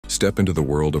Step into the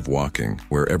world of WokKing,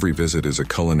 where every visit is a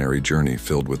culinary journey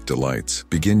filled with delights.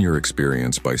 Begin your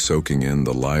experience by soaking in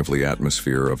the lively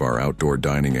atmosphere of our outdoor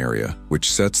dining area,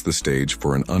 which sets the stage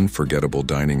for an unforgettable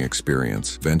dining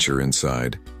experience. Venture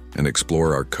inside and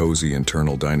explore our cozy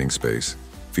internal dining space,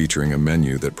 featuring a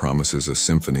menu that promises a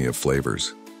symphony of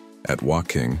flavors. At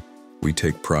WokKing, we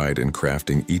take pride in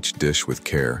crafting each dish with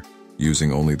care,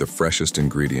 using only the freshest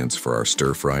ingredients for our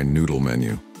stir-fry noodle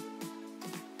menu.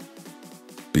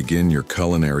 Begin your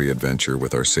culinary adventure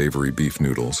with our savory beef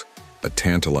noodles, a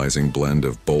tantalizing blend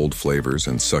of bold flavors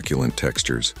and succulent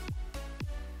textures.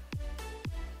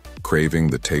 Craving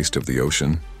the taste of the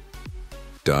ocean?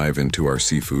 Dive into our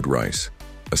seafood rice,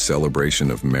 a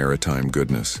celebration of maritime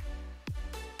goodness.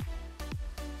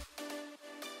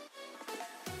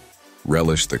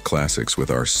 Relish the classics with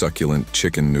our succulent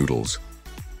chicken noodles,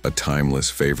 a timeless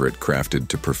favorite crafted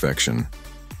to perfection.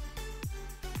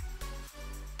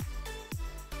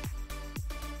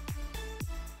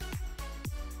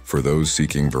 For those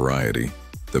seeking variety,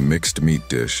 the mixed meat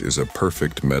dish is a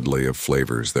perfect medley of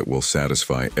flavors that will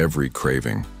satisfy every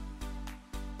craving.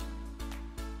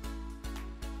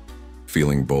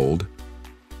 Feeling bold?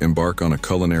 Embark on a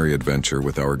culinary adventure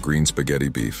with our green spaghetti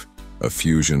beef, a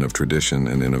fusion of tradition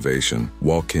and innovation.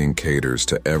 WokKing caters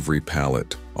to every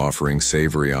palate, offering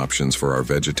savory options for our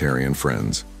vegetarian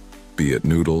friends, be it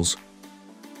noodles,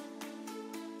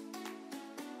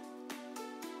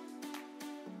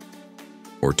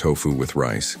 or tofu with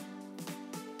rice.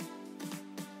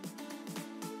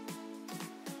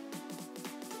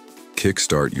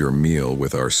 Kickstart your meal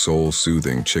with our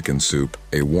soul-soothing chicken soup,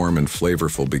 a warm and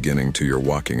flavorful beginning to your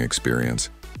WokKing experience.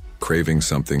 Craving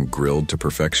something grilled to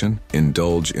perfection?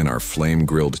 Indulge in our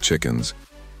flame-grilled chickens.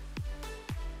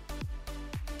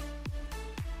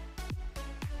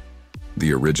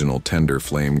 The original tender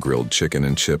flame-grilled chicken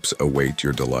and chips await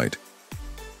your delight.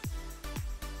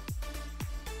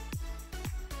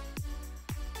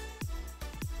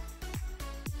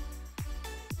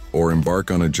 Or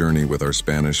embark on a journey with our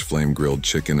Spanish flame-grilled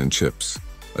chicken and chips,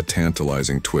 a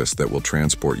tantalizing twist that will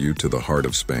transport you to the heart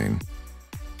of Spain.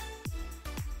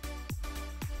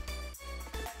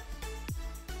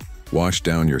 Wash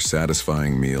down your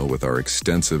satisfying meal with our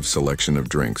extensive selection of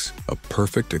drinks, a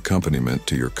perfect accompaniment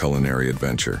to your culinary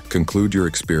adventure. Conclude your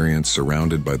experience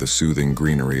surrounded by the soothing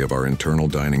greenery of our internal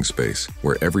dining space,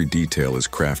 where every detail is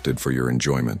crafted for your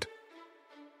enjoyment.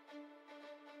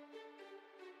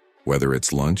 Whether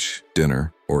it's lunch,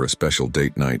 dinner, or a special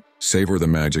date night, savor the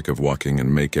magic of WokKing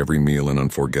and make every meal an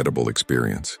unforgettable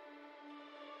experience.